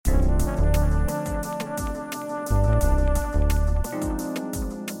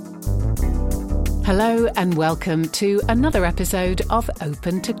Hello and welcome to another episode of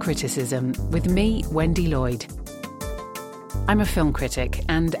Open to Criticism with me, Wendy Lloyd. I'm a film critic,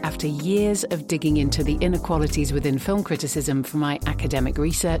 and after years of digging into the inequalities within film criticism for my academic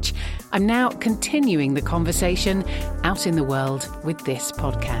research, I'm now continuing the conversation out in the world with this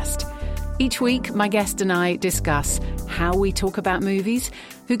podcast. Each week, my guest and I discuss how we talk about movies,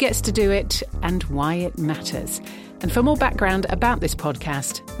 who gets to do it, and why it matters. And for more background about this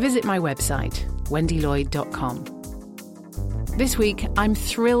podcast, visit my website, wendylloyd.com. This week, I'm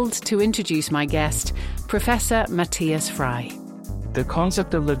thrilled to introduce my guest, Professor Mattias Frey. The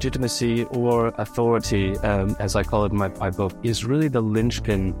concept of legitimacy or authority, as I call it in my book, is really the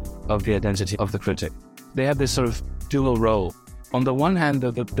linchpin of the identity of the critic. They have this sort of dual role. On the one hand,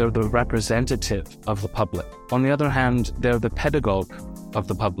 they're the representative of the public. On the other hand, they're the pedagogue of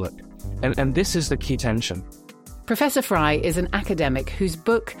the public. And this is the key tension. Professor Frey is an academic whose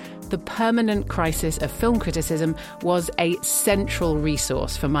book, The Permanent Crisis of Film Criticism, was a central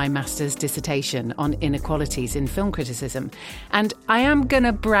resource for my master's dissertation on inequalities in film criticism. And I am going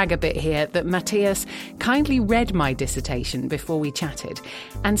to brag a bit here that Mattias kindly read my dissertation before we chatted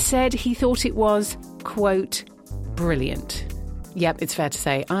and said he thought it was, quote, brilliant. Yep, it's fair to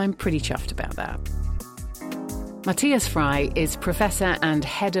say I'm pretty chuffed about that. Mattias Frey is Professor and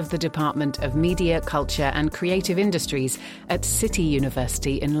Head of the Department of Media, Culture and Creative Industries at City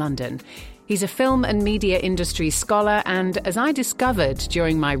University in London. He's a film and media industry scholar and, as I discovered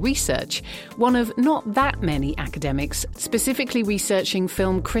during my research, one of not that many academics specifically researching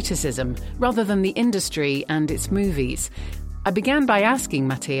film criticism rather than the industry and its movies. I began by asking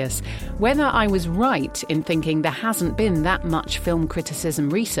Mattias whether I was right in thinking there hasn't been that much film criticism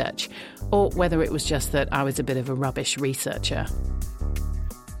research, or whether it was just that I was a bit of a rubbish researcher.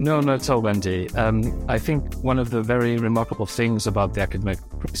 No, not at all, Wendy. I think one of the very remarkable things about the academic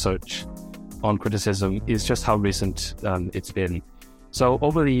research on criticism is just how recent it's been. So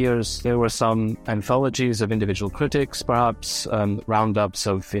over the years, there were some anthologies of individual critics, perhaps roundups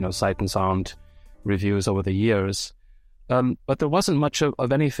of sight and sound reviews over the years. But there wasn't much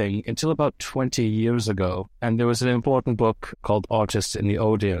of anything until about 20 years ago. And there was an important book called Artists in the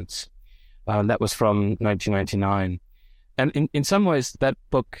Audience. That was from 1999. And in some ways, that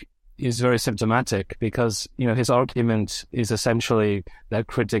book is very symptomatic because, his argument is essentially that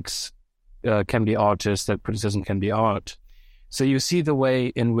critics can be artists, that criticism can be art. So you see the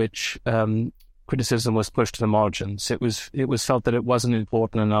way in which criticism was pushed to the margins. It was felt that it wasn't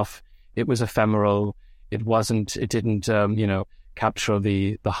important enough. It was ephemeral. It didn't capture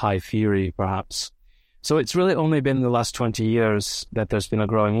the high theory, perhaps. So it's really only been in the last 20 years that there's been a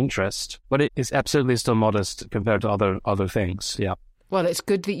growing interest, but it is absolutely still modest compared to other things. Yeah. Well, it's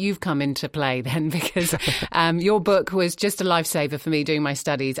good that you've come into play then, because your book was just a lifesaver for me doing my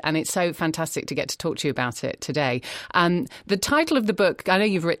studies, and it's so fantastic to get to talk to you about it today. The title of the book, I know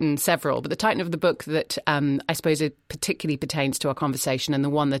you've written several, but the title of the book that I suppose it particularly pertains to our conversation, and the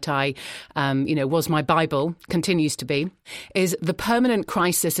one that I, was my Bible, continues to be, is The Permanent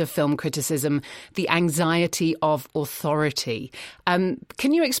Crisis of Film Criticism, The Anxiety of Authority.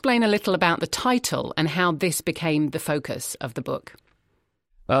 Can you explain a little about the title and how this became the focus of the book?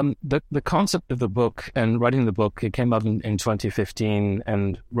 The concept of the book and writing the book, it came out in 2015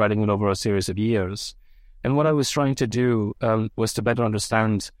 and writing it over a series of years. And what I was trying to do was to better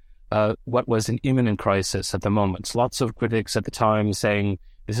understand what was an imminent crisis at the moment. Lots of critics at the time saying,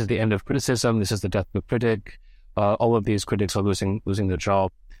 this is the end of criticism, this is the death of the critic, all of these critics are losing their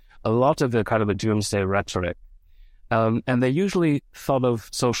job. A lot of the kind of a doomsday rhetoric. And they usually thought of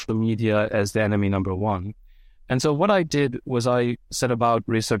social media as the enemy number one. And so what I did was I set about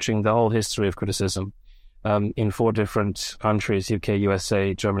researching the whole history of criticism in 4 different countries, UK,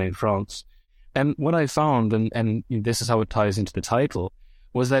 USA, Germany, and France. And what I found, and this is how it ties into the title,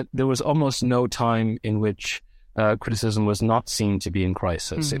 was that there was almost no time in which criticism was not seen to be in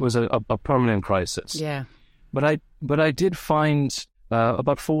crisis. Mm-hmm. It was a permanent crisis. Yeah. But I did find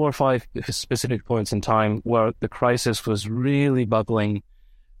about 4 or 5 specific points in time where the crisis was really bubbling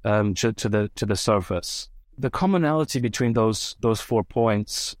to the surface. The commonality between those 4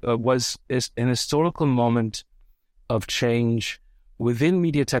 points is an historical moment of change within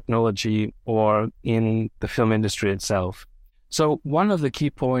media technology or in the film industry itself. So one of the key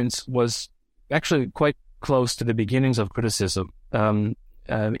points was actually quite close to the beginnings of criticism in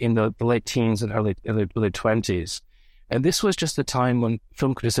the late teens and early 20s. And this was just the time when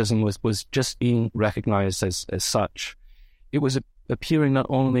film criticism was just being recognized as such. It was appearing not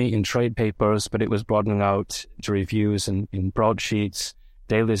only in trade papers, but it was broadening out to reviews and in broadsheets,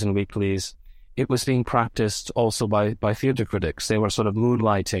 dailies and weeklies. It was being practiced also by theatre critics. They were sort of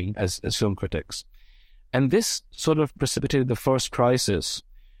moonlighting as film critics. And this sort of precipitated the first crisis,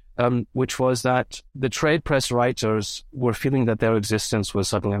 which was that the trade press writers were feeling that their existence was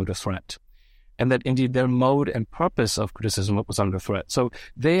suddenly under threat, and that indeed their mode and purpose of criticism was under threat. So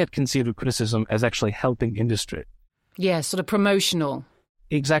they had considered criticism as actually helping industry. Yeah, sort of promotional.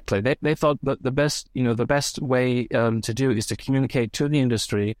 Exactly. They thought that the best way to do is to communicate to the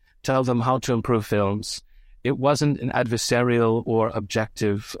industry, tell them how to improve films. It wasn't an adversarial or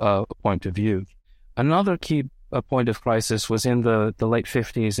objective point of view. Another key point of crisis was in the late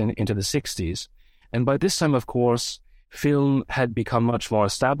 50s and into the 60s. And by this time, of course, film had become much more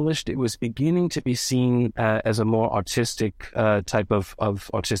established. It was beginning to be seen as a more artistic type of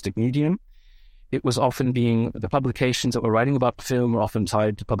artistic medium. It was often the publications that were writing about film were often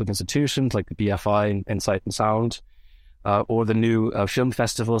tied to public institutions like the BFI and Sight and Sound, or the new film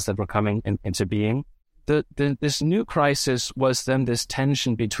festivals that were coming into being. This new crisis was then this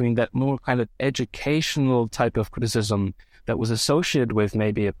tension between that more kind of educational type of criticism that was associated with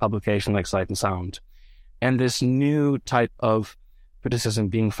maybe a publication like Sight and Sound, and this new type of criticism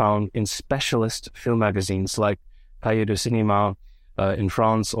being found in specialist film magazines like Cahiers du Cinéma in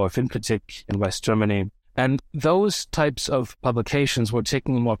France or Film Critique in West Germany. And those types of publications were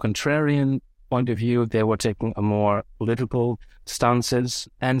taking a more contrarian point of view. They were taking a more political stances.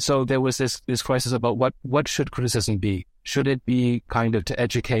 And so there was this crisis about what should criticism be? Should it be kind of to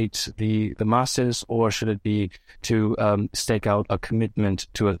educate the masses, or should it be to stake out a commitment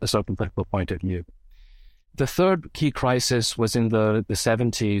to a certain political point of view? The third key crisis was in the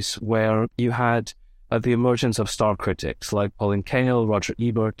 70s, where you had the emergence of star critics like Pauline Kael, Roger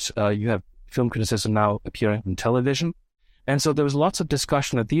Ebert. You have film criticism now appearing on television. And so there was lots of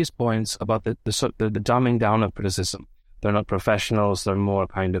discussion at these points about the dumbing down of criticism. They're not professionals, they're more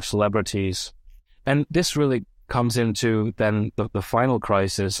kind of celebrities. And this really comes into then the final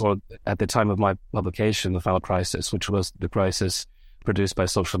crisis, or at the time of my publication, the final crisis, which was the crisis produced by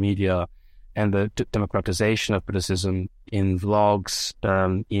social media and the democratization of criticism in vlogs,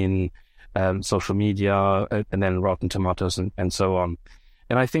 in social media, and then Rotten Tomatoes and so on.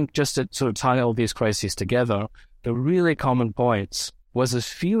 And I think just to sort of tie all these crises together, the really common points was this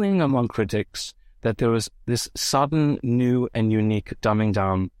feeling among critics that there was this sudden, new and unique dumbing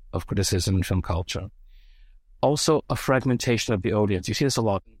down of criticism in film culture. Also, a fragmentation of the audience. You see this a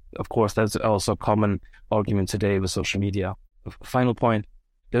lot. Of course, that's also a common argument today with social media. Final point,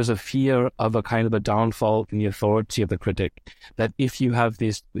 there's a fear of a kind of a downfall in the authority of the critic, that if you have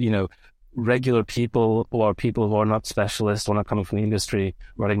these, regular people or people who are not specialists or not coming from the industry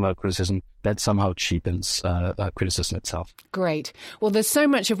writing about criticism, that somehow cheapens criticism itself. Great. Well, there's so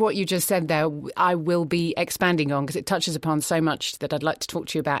much of what you just said there I will be expanding on, because it touches upon so much that I'd like to talk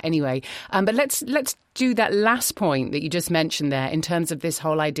to you about anyway. But let's do that last point that you just mentioned there in terms of this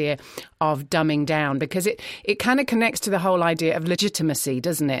whole idea of dumbing down, because it kind of connects to the whole idea of legitimacy,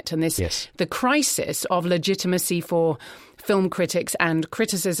 doesn't it? And the crisis of legitimacy for film critics and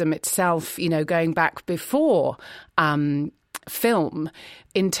criticism itself, going back before film,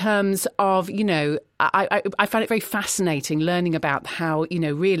 in terms of, I find it very fascinating learning about how,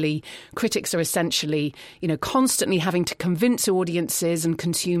 really critics are essentially, constantly having to convince audiences and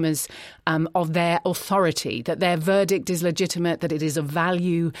consumers of their authority, that their verdict is legitimate, that it is of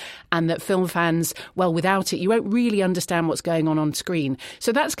value, and that film fans, well, without it, you won't really understand what's going on screen.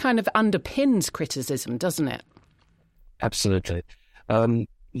 So that's kind of underpins criticism, doesn't it? Absolutely.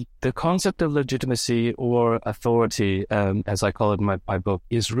 The concept of legitimacy or authority, as I call it in my book,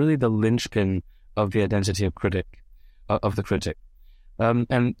 is really the linchpin of the identity of the critic.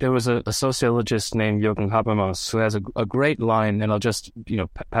 And there was a sociologist named Jürgen Habermas who has a great line, and I'll just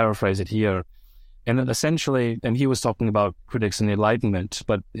paraphrase it here. And essentially, and he was talking about critics in the Enlightenment,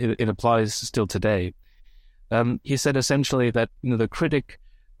 but it applies still today. He said essentially that the critic,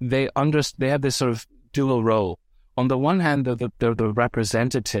 they have this sort of dual role. On the one hand, they're the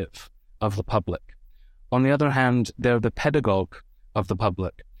representative of the public. On the other hand, they're the pedagogue of the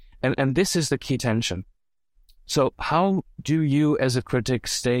public. And this is the key tension. So how do you as a critic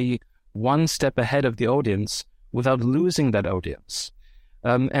stay one step ahead of the audience without losing that audience?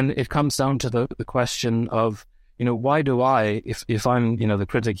 And it comes down to the question of, why do I, if I'm, the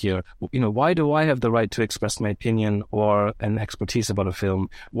critic here, why do I have the right to express my opinion or an expertise about a film?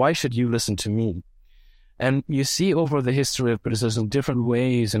 Why should you listen to me? And you see over the history of criticism different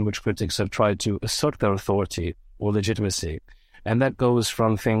ways in which critics have tried to assert their authority or legitimacy. And that goes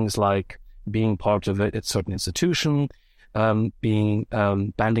from things like being part of a certain institution, being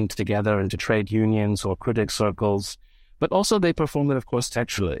banding together into trade unions or critic circles. But also they perform it, of course,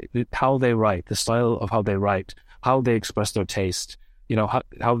 textually. How they write, the style of how they write, how they express their taste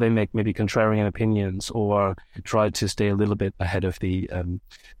how they make maybe contrarian opinions or try to stay a little bit ahead of the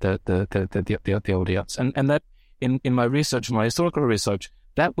audience. And that in my research, my historical research,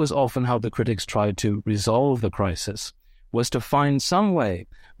 that was often how the critics tried to resolve the crisis, was to find some way,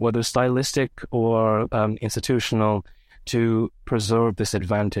 whether stylistic or institutional, to preserve this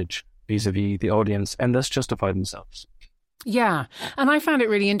advantage vis-a-vis the audience and thus justify themselves. Yeah. And I found it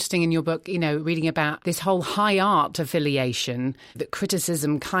really interesting in your book, reading about this whole high art affiliation, that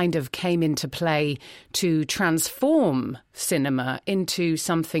criticism kind of came into play to transform cinema into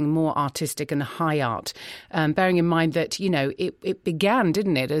something more artistic and high art, bearing in mind that, it began,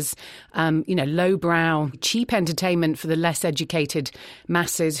 didn't it, as, lowbrow, cheap entertainment for the less educated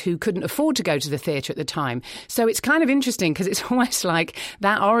masses who couldn't afford to go to the theatre at the time. So it's kind of interesting because it's almost like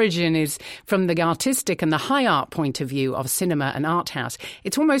that origin is from the artistic and the high art point of view of cinema and art house.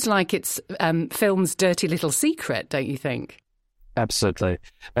 It's almost like it's film's dirty little secret, don't you think? Absolutely.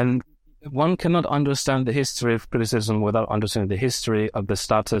 And one cannot understand the history of criticism without understanding the history of the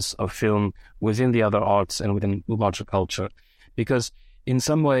status of film within the other arts and within larger culture. Because in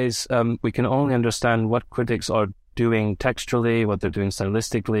some ways, we can only understand what critics are doing textually, what they're doing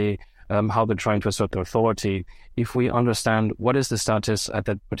stylistically, how they're trying to assert their authority, if we understand what is the status at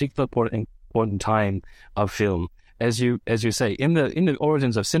that particular important time of film. As you say, in the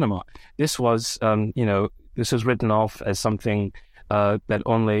origins of cinema, this was this was written off as something that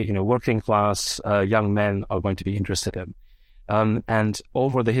only working class young men are going to be interested in. And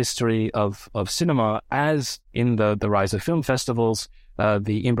over the history of cinema, as in the rise of film festivals,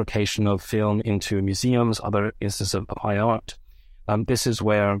 the imbrication of film into museums, other instances of high art, this is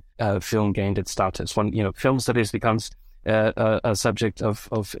where film gained its status. When film studies becomes a subject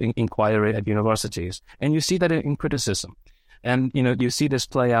of inquiry at universities. And you see that in criticism. And, you see this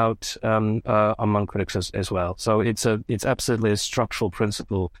play out among critics as well. So it's absolutely a structural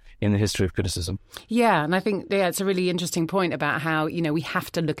principle in the history of criticism. Yeah, and I think it's a really interesting point about how, we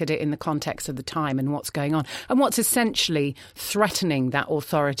have to look at it in the context of the time and what's going on and what's essentially threatening that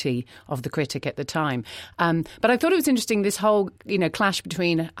authority of the critic at the time. But I thought it was interesting, this whole, clash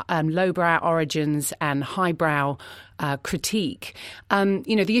between lowbrow origins and highbrow critique.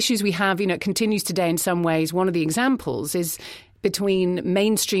 The issues we have, it continues today in some ways. One of the examples is between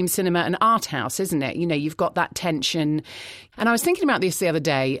mainstream cinema and art house, isn't it? You've got that tension. And I was thinking about this the other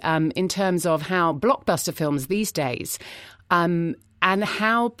day in terms of how blockbuster films these days and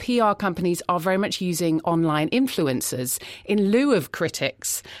how PR companies are very much using online influencers in lieu of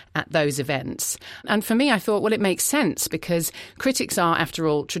critics at those events. And for me, I thought, well, it makes sense because critics are, after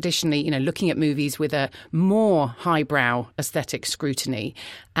all, traditionally, looking at movies with a more highbrow aesthetic scrutiny.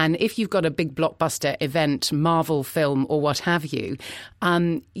 And if you've got a big blockbuster event, Marvel film or what have you,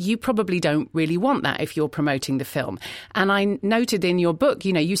 you probably don't really want that if you're promoting the film. And I noted in your book,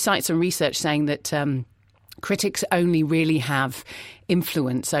 you cite some research saying that critics only really have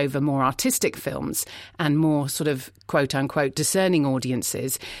influence over more artistic films and more sort of quote unquote discerning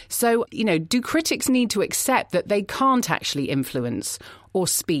audiences. So, do critics need to accept that they can't actually influence or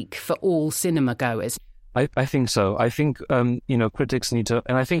speak for all cinema goers? I think so. I think, critics need to,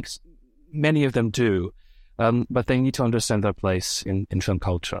 and I think many of them do, but they need to understand their place in film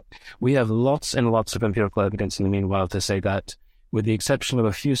culture. We have lots and lots of empirical evidence in the meanwhile to say that, with the exception of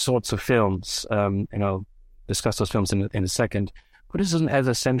a few sorts of films, discuss those films in a second, criticism has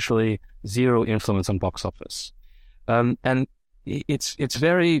essentially zero influence on box office. And it's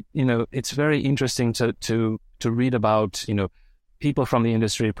very interesting to read about, people from the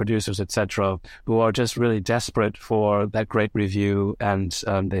industry, producers, etc., who are just really desperate for that great review, and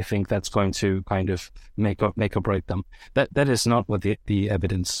they think that's going to kind of make or break them. That is not what the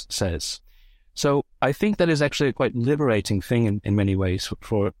evidence says. So I think that is actually a quite liberating thing in many ways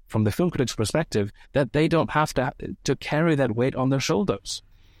from the film critic's perspective, that they don't have to carry that weight on their shoulders.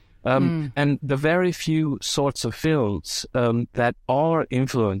 And the very few sorts of films that are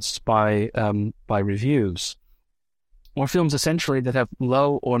influenced by reviews, or films essentially that have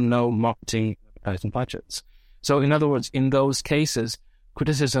low or no marketing budgets. So in other words, in those cases,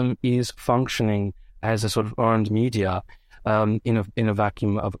 criticism is functioning as a sort of earned media in a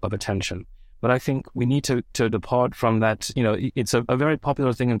vacuum of attention. But I think we need to depart from that. It's a very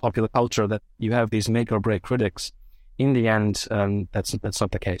popular thing in popular culture that you have these make or break critics. In the end, that's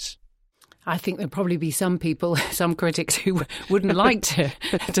not the case. I think there'd probably be some people, some critics who wouldn't like to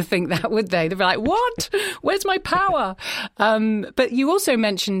think that, would they? They'd be like, what? Where's my power? But you also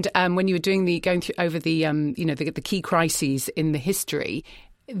mentioned when you were going through over the key crises in the history,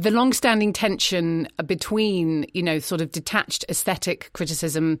 the long-standing tension between, sort of detached aesthetic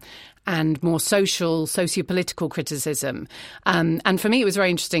criticism and more social, socio-political criticism. And for me, it was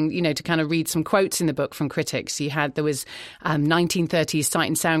very interesting, to kind of read some quotes in the book from critics. There was 1930s Sight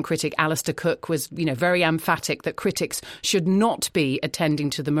and Sound critic Alistair Cook was, very emphatic that critics should not be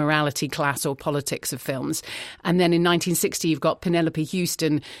attending to the morality, class or politics of films. And then in 1960, you've got Penelope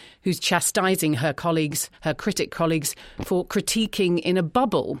Houston, who's chastising her critic colleagues for critiquing in a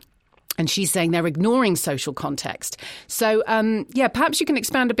bubble. And she's saying they're ignoring social context. So, perhaps you can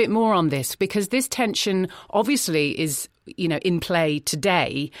expand a bit more on this, because this tension obviously is, in play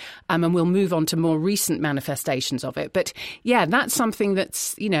today, and we'll move on to more recent manifestations of it. But, that's something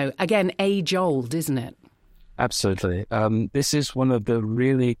that's, again, age-old, isn't it? Absolutely. This is one of the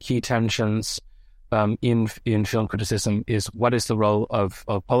really key tensions in film criticism, is what is the role of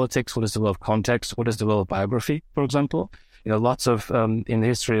politics, what is the role of context, what is the role of biography, for example. Lots of, in the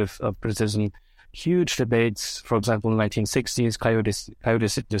history of criticism, huge debates. For example, in the 1960s,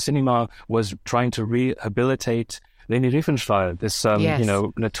 Coyote de Cinema was trying to rehabilitate Leni Riefenstahl, this,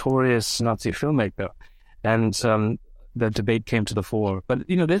 notorious Nazi filmmaker. And the debate came to the fore. But,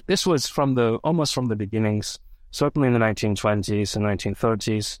 this was almost from the beginnings, certainly in the 1920s and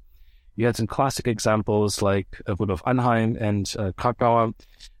 1930s. You had some classic examples like Rudolf Anheim and Krakauer.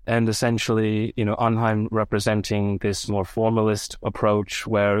 And essentially, Arnheim representing this more formalist approach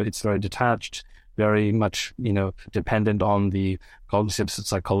where it's very detached, very much, dependent on the cognitive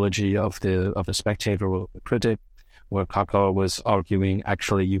psychology of the spectator or the critic, where Krakauer was arguing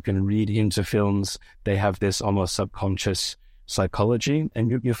actually you can read into films, they have this almost subconscious psychology.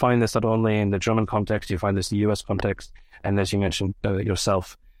 And you find this not only in the German context, you find this in the US context, and as you mentioned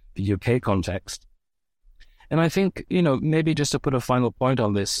yourself, the UK context. And I think, maybe just to put a final point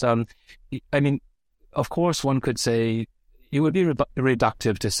on this, of course, one could say it would be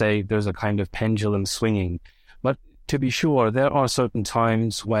reductive to say there's a kind of pendulum swinging. But to be sure, there are certain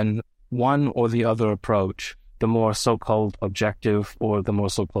times when one or the other approach, the more so-called objective or the more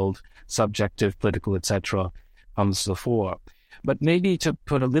so-called subjective, political, etc., comes to the fore. But maybe to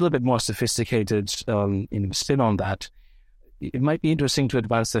put a little bit more sophisticated spin on that, it might be interesting to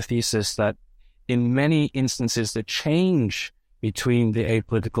advance the thesis that in many instances, the change between the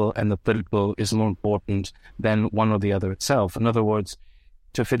apolitical and the political is more important than one or the other itself. In other words,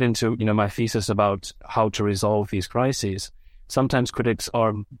 to fit into, my thesis about how to resolve these crises, sometimes critics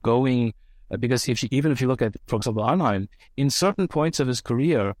are going, because even if you look at, for example, Arnheim, in certain points of his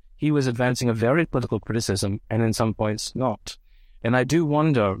career, he was advancing a very political criticism, and in some points not. And I do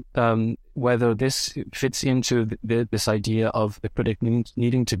wonder whether this fits into this idea of the critic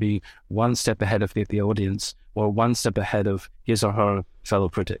needing to be one step ahead of the audience or one step ahead of his or her fellow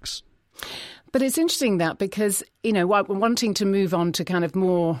critics. But it's interesting that because, wanting to move on to kind of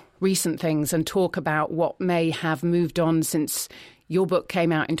more recent things and talk about what may have moved on since your book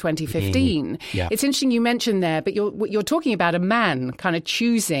came out in 2015. Yeah. It's interesting you mentioned there, but you're talking about a man kind of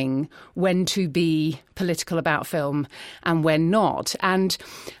choosing when to be political about film and when not. And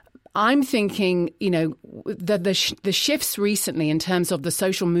I'm thinking, the shifts recently in terms of the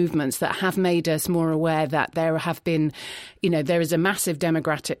social movements that have made us more aware that there have been, there is a massive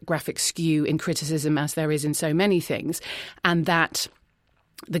demographic skew in criticism, as there is in so many things, and that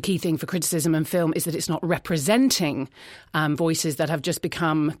the key thing for criticism and film is that it's not representing voices that have just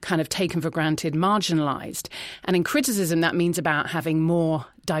become kind of taken for granted, marginalised. And in criticism, that means about having more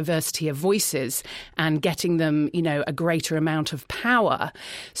diversity of voices and getting them, a greater amount of power.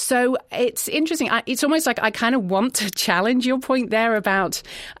 So it's interesting. It's almost like I kind of want to challenge your point there about,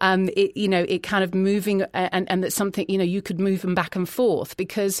 it kind of moving and that something, you could move them back and forth,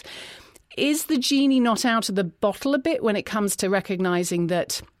 because is the genie not out of the bottle a bit when it comes to recognising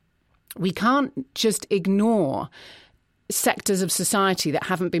that we can't just ignore sectors of society that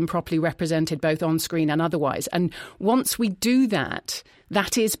haven't been properly represented both on screen and otherwise? And once we do that,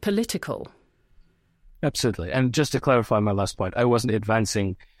 that is political. Absolutely. And just to clarify my last point, I wasn't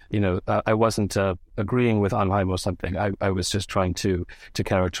advancing, I wasn't agreeing with Arnheim or something. I was just trying to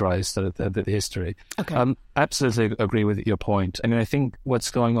characterize the history. Okay. Absolutely agree with your point. I think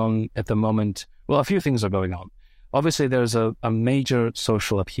what's going on at the moment, well, a few things are going on. Obviously, there's a major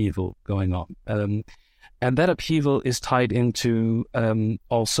social upheaval going on. And that upheaval is tied into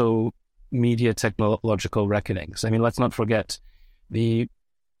also media technological reckonings. Let's not forget the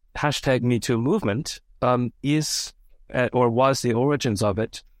hashtag #MeToo movement is, or was the origins of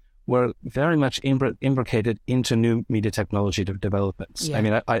it, were very much imbricated into new media technology developments.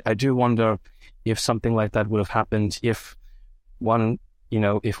 Yeah. I do wonder if something like that would have happened if one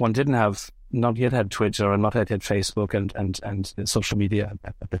didn't have not yet had Twitter and not yet had Facebook and social media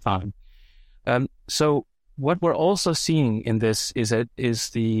at the time. So what we're also seeing in this is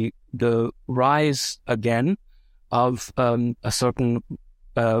the rise again of a certain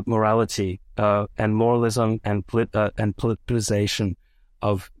morality and moralism and politicization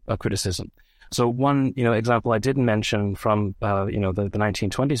of criticism. So one example I didn't mention from the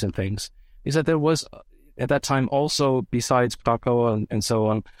 1920s and things is that there was at that time also, besides Krakow and so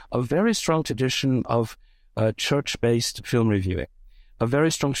on, a very strong tradition of church-based film reviewing, a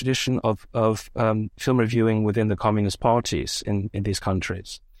very strong tradition of film reviewing within the communist parties in these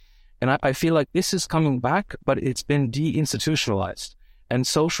countries. And I feel like this is coming back, but it's been deinstitutionalized. And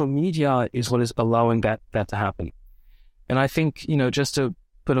social media is what is allowing that to happen. And I think, just to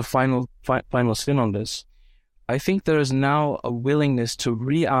put a final spin on this, I think there is now a willingness to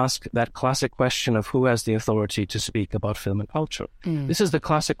re-ask that classic question of who has the authority to speak about film and culture. This is the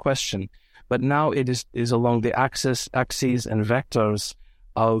classic question, but now it is along the axes and vectors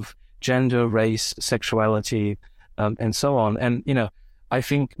of gender, race, sexuality, and so on. And, I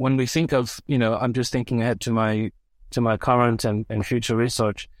think when we think of, I'm just thinking ahead to my current and future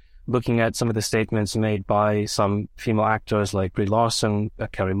research, looking at some of the statements made by some female actors like Brie Larson,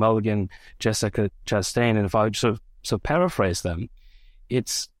 Carey Mulligan, Jessica Chastain, and if I sort of paraphrase them,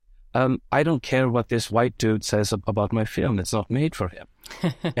 it's I don't care what this white dude says about my film; it's not made for him.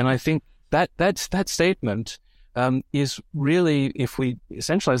 And I think that statement is really, if we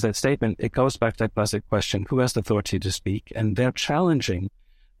essentialize that statement, it goes back to that classic question: who has the authority to speak? And they're challenging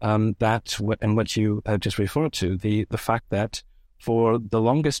that, and what you have just referred to, the fact that for the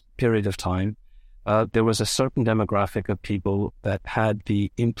longest period of time, there was a certain demographic of people that had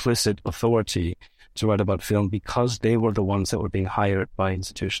the implicit authority to write about film because they were the ones that were being hired by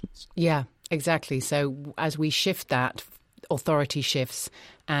institutions. Yeah, exactly. So as we shift that, authority shifts,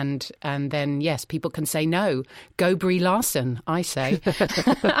 and then, yes, people can say no. Go Brie Larson, I say.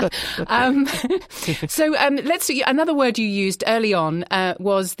 So let's see. Another word you used early on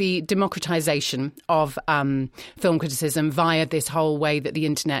was the democratization of film criticism via this whole way that the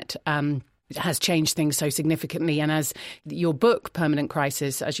internet has changed things so significantly. And as your book, Permanent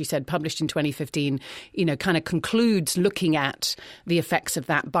Crisis, as you said, published in 2015, kind of concludes looking at the effects of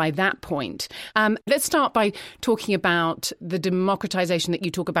that by that point. Let's start by talking about the democratization that you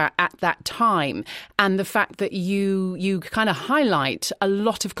talk about at that time and the fact that you kind of highlight a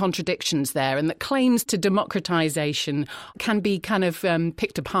lot of contradictions there and that claims to democratization can be kind of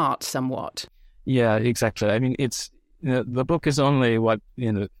picked apart somewhat. Yeah, exactly. I mean, it's the book is only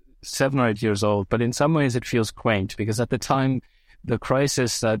 7 or 8 years old, but in some ways it feels quaint because at the time, the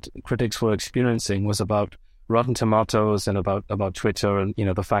crisis that critics were experiencing was about Rotten Tomatoes and about Twitter and,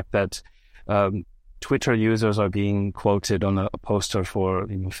 the fact that Twitter users are being quoted on a poster for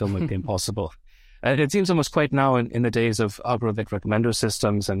Film Like the Impossible. And it seems almost quite now in the days of algorithmic recommender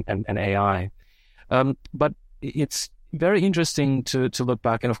systems and AI. But it's very interesting to look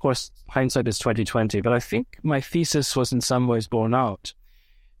back. And of course, hindsight is 2020, but I think my thesis was in some ways borne out.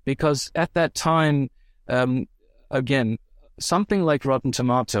 Because at that time, again, something like Rotten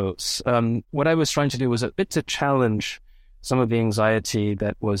Tomatoes, what I was trying to do was a bit to challenge some of the anxiety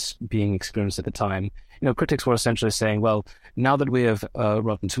that was being experienced at the time. Critics were essentially saying, well, now that we have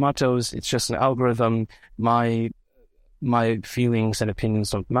Rotten Tomatoes, it's just an algorithm. My feelings and opinions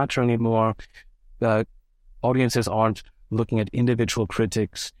don't matter anymore. Audiences aren't looking at individual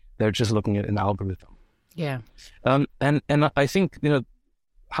critics. They're just looking at an algorithm. Yeah. And I think,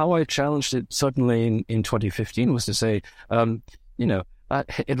 how I challenged it certainly in 2015 was to say,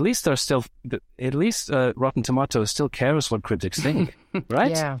 at least Rotten Tomatoes still cares what critics think,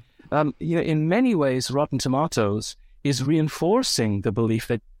 right? Yeah. In many ways, Rotten Tomatoes is reinforcing the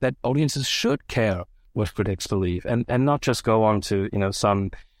belief that audiences should care what critics believe, and not just go on to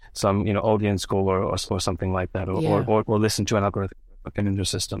some audience score or something like that, or listen to an algorithmic recommender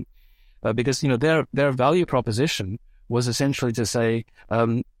system, because their value proposition was essentially to say,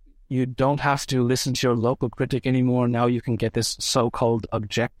 you don't have to listen to your local critic anymore. Now you can get this so-called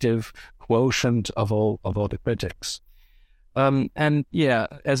objective quotient of all the critics. And yeah,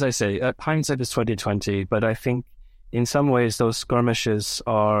 as I say, hindsight is 2020, but I think in some ways those skirmishes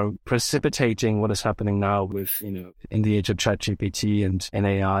are precipitating what is happening now with, in the age of ChatGPT and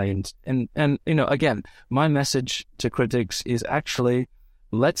AI. And again, my message to critics is actually,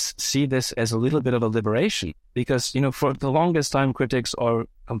 let's see this as a little bit of a liberation, because, for the longest time, critics are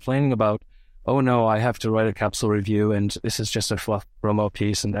complaining about, oh no, I have to write a capsule review and this is just a fluff promo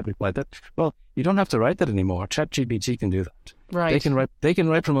piece and that reply that. Well, you don't have to write that anymore. ChatGPT can do that. Right. They can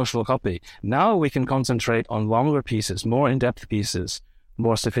write promotional copy. Now we can concentrate on longer pieces, more in-depth pieces,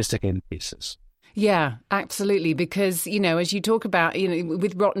 more sophisticated pieces. Yeah, absolutely. Because, as you talk about,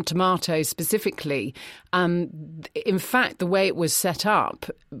 with Rotten Tomatoes specifically, in fact, the way it was set up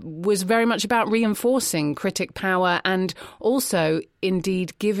was very much about reinforcing critic power and also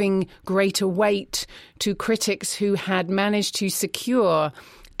indeed giving greater weight to critics who had managed to secure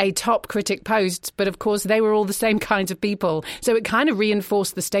a top critic post. But of course, they were all the same kinds of people. So it kind of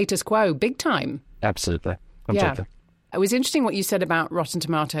reinforced the status quo big time. Absolutely. Yeah. It was interesting what you said about Rotten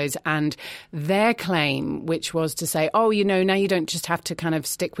Tomatoes and their claim, which was to say, now you don't just have to kind of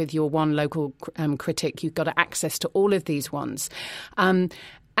stick with your one local critic. You've got access to all of these ones. And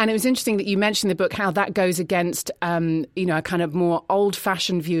it was interesting that you mentioned in the book how that goes against, a kind of more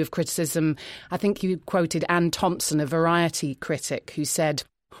old-fashioned view of criticism. I think you quoted Anne Thompson, a Variety critic, who said,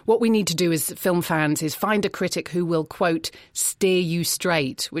 what we need to do as film fans is find a critic who will, quote, steer you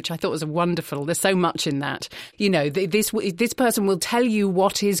straight, which I thought was wonderful. There's so much in that. This person will tell you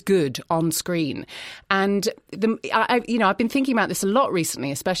what is good on screen. And, I've been thinking about this a lot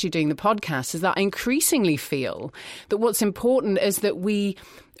recently, especially doing the podcast, is that I increasingly feel that what's important is that we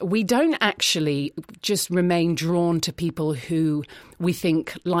don't actually just remain drawn to people who we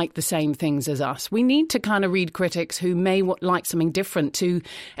think like the same things as us. We need to kind of read critics who may like something different to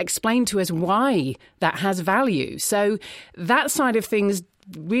explain to us why that has value. So that side of things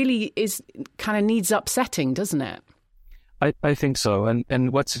really kind of needs upsetting, doesn't it? I think so.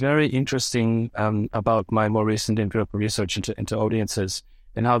 And what's very interesting about my more recent empirical research into audiences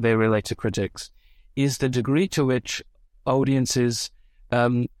and how they relate to critics is the degree to which audiences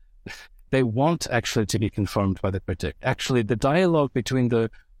they want actually to be confirmed by the critic. Actually, the dialogue between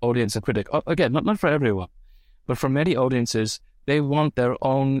the audience and critic, again, not for everyone, but for many audiences, they want their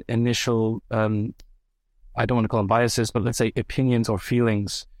own initial, I don't want to call them biases, but let's say opinions or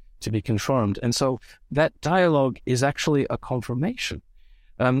feelings to be confirmed. And so that dialogue is actually a confirmation.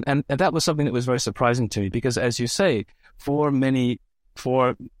 And that was something that was very surprising to me because, as you say, one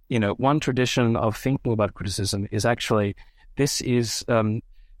tradition of thinking about criticism is actually this is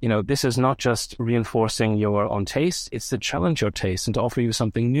not just reinforcing your own taste, it's to challenge your taste and to offer you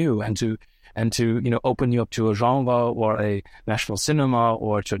something new and to open you up to a genre or a national cinema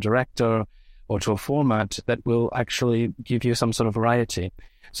or to a director or to a format that will actually give you some sort of variety.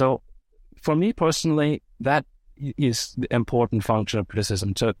 So for me personally, that is the important function of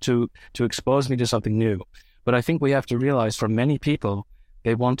criticism, to expose me to something new. But I think we have to realize for many people,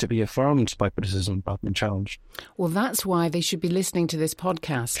 they want to be affirmed by criticism rather than challenged. Well, that's why they should be listening to this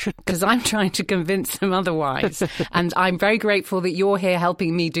podcast, because I'm trying to convince them otherwise. And I'm very grateful that you're here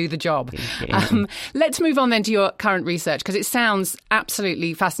helping me do the job. Let's move on then to your current research, because it sounds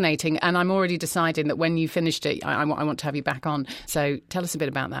absolutely fascinating. And I'm already deciding that when you finished it, I want to have you back on. So tell us a bit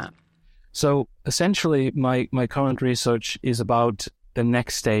about that. So essentially, my current research is about the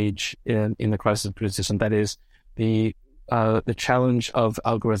next stage in the crisis of criticism. That is the challenge of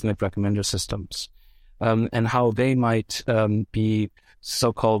algorithmic recommender systems and how they might be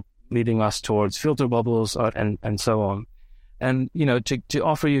so-called leading us towards filter bubbles and so on. And, to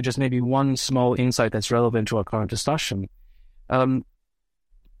offer you just maybe one small insight that's relevant to our current discussion,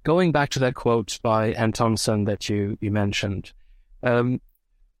 going back to that quote by Anne Thompson that you mentioned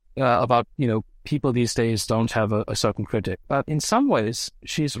about, people these days don't have a certain critic. But in some ways,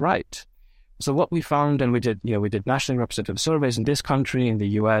 she's right. So what we found, and we did nationally representative surveys in this country, in the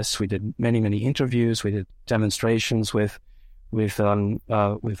US, we did many, many interviews, we did demonstrations with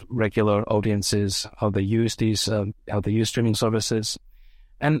regular audiences, how they use streaming services.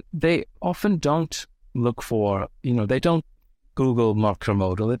 And they often don't look for, they don't Google Mark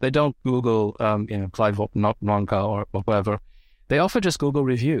Kermode, they don't Google, Clive Wonka or whatever. They often just Google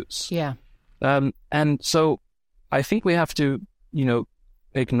reviews. Yeah. And so I think we have to,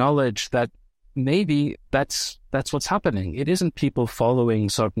 acknowledge that maybe that's what's happening. It isn't people following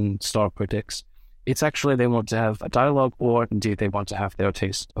certain star critics. It's actually they want to have a dialogue, or indeed they want to have their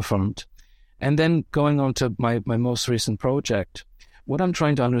taste affirmed. And then going on to my most recent project, what I'm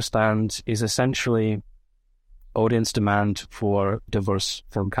trying to understand is essentially audience demand for diverse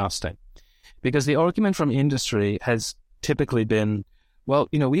film casting. Because the argument from industry has typically been, well,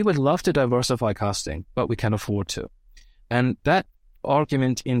 we would love to diversify casting, but we can't afford to. And that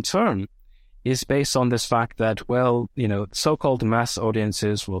argument in turn is based on this fact that, well, so-called mass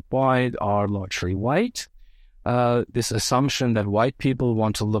audiences worldwide are largely white. This assumption that white people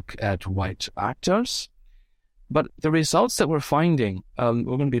want to look at white actors. But the results that we're finding, we're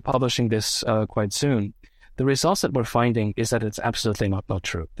going to be publishing this quite soon. The results that we're finding is that it's absolutely not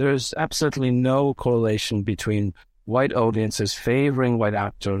true. There is absolutely no correlation between white audiences favoring white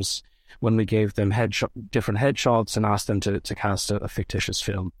actors when we gave them different headshots and asked them to cast a fictitious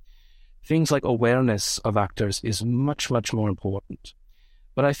film. Things like awareness of actors is much, much more important.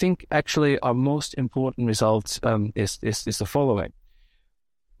 But I think actually our most important result is the following.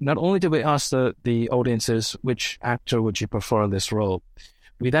 Not only did we ask the audiences, which actor would you prefer in this role?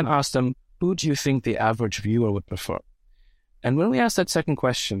 We then asked them, who do you think the average viewer would prefer? And when we asked that second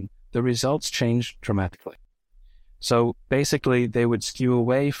question, the results changed dramatically. So basically, they would skew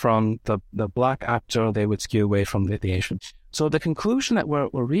away from the black actor, they would skew away from the Asian. So the conclusion that we're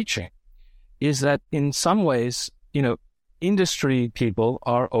reaching is that in some ways, industry people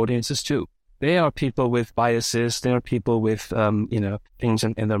are audiences too. They are people with biases. They are people with, things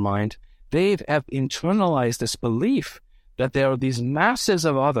in their mind. They have internalized this belief that there are these masses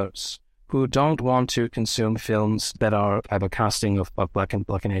of others who don't want to consume films that are have a casting of black and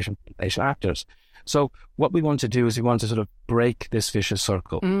Asian actors. So what we want to do is we want to sort of break this vicious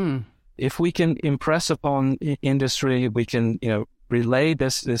circle. If we can impress upon industry, we can, relay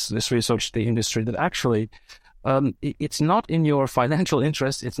this research to the industry that actually it's not in your financial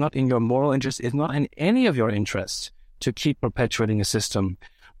interest, it's not in your moral interest, it's not in any of your interests to keep perpetuating a system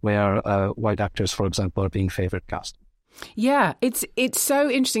where white actors, for example, are being favored cast. Yeah, it's so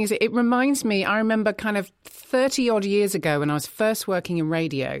interesting. It reminds me, I remember kind of 30 odd years ago when I was first working in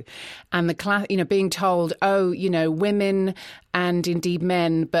radio and the class, being told, women and indeed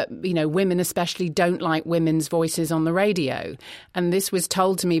men, but, women especially don't like women's voices on the radio. And this was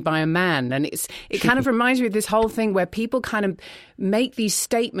told to me by a man. And it kind of reminds me of this whole thing where people kind of make these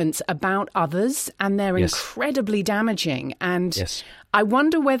statements about others and they're incredibly damaging. And I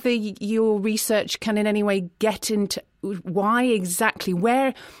wonder whether your research can in any way get into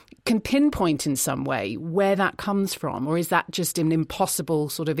where can pinpoint in some way where that comes from, or is that just an impossible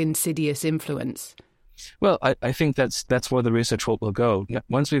sort of insidious influence? Well, I think that's where the research will go.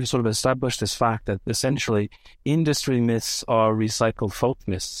 Once we've sort of established this fact that essentially industry myths are recycled folk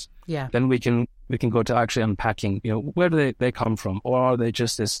myths, then we can go to actually unpacking, where do they come from? Or are they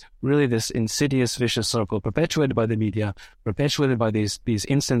just this insidious, vicious circle perpetuated by the media, perpetuated by these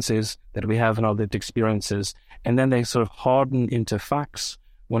instances that we have in our lived experiences, and then they sort of harden into facts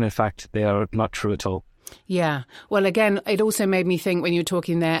when in fact they are not true at all. Yeah. Well, again, it also made me think when you were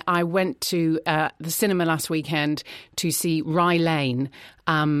talking there, I went to the cinema last weekend to see Rye Lane.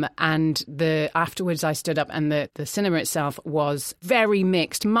 And afterwards I stood up and the cinema itself was very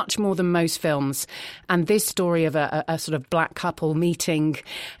mixed, much more than most films. And this story of a sort of black couple meeting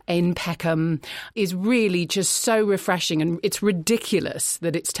in Peckham is really just so refreshing. And it's ridiculous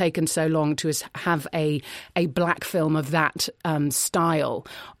that it's taken so long to have a black film of that style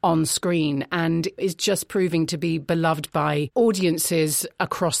on screen, and is just proving to be beloved by audiences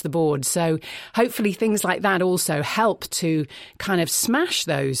across the board. So hopefully things like that also help to kind of smash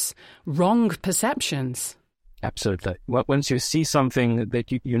those wrong perceptions. Absolutely. Once you see something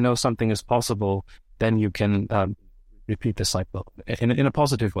that you know something is possible, then you can repeat the cycle in a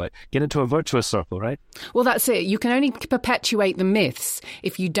positive way. Get into a virtuous circle, right? Well, that's it. You can only perpetuate the myths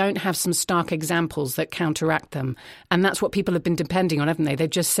if you don't have some stark examples that counteract them. And that's what people have been depending on, haven't they? They've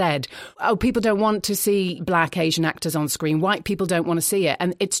just said, people don't want to see black Asian actors on screen. White people don't want to see it.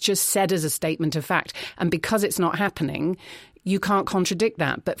 And it's just said as a statement of fact. And because it's not happening, you can't contradict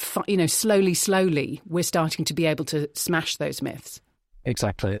that. But, slowly, we're starting to be able to smash those myths.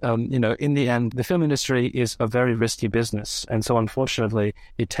 Exactly. In the end, the film industry is a very risky business. And so, unfortunately,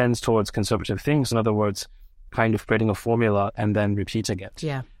 it tends towards conservative things. In other words, kind of creating a formula and then repeating it.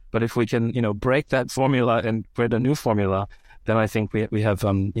 Yeah. But if we can, break that formula and create a new formula, then I think we have,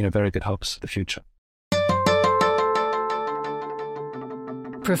 very good hopes for the future.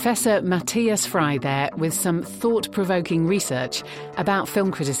 Professor Mattias Frey there with some thought-provoking research about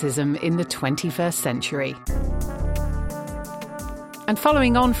film criticism in the 21st century. And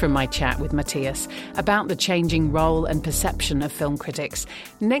following on from my chat with Mattias about the changing role and perception of film critics,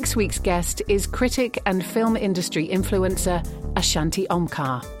 next week's guest is critic and film industry influencer Ashanti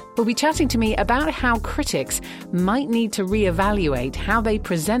Omkar, who'll be chatting to me about how critics might need to reevaluate how they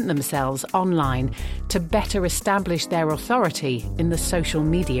present themselves online to better establish their authority in the social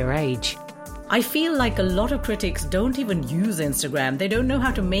media age. I feel like a lot of critics don't even use Instagram. They don't know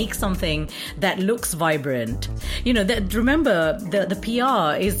how to make something that looks vibrant. Remember, the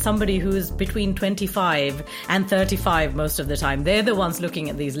PR is somebody who's between 25 and 35 most of the time. They're the ones looking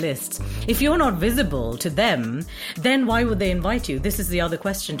at these lists. If you're not visible to them, then why would they invite you? This is the other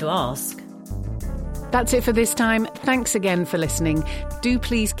question to ask. That's it for this time. Thanks again for listening. Do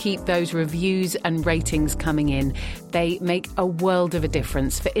please keep those reviews and ratings coming in. They make a world of a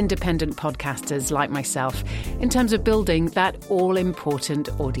difference for independent podcasters like myself in terms of building that all-important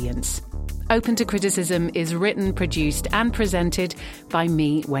audience. Open to Criticism is written, produced and presented by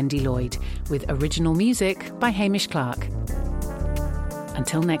me, Wendy Lloyd, with original music by Hamish Clark.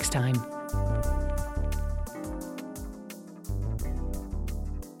 Until next time.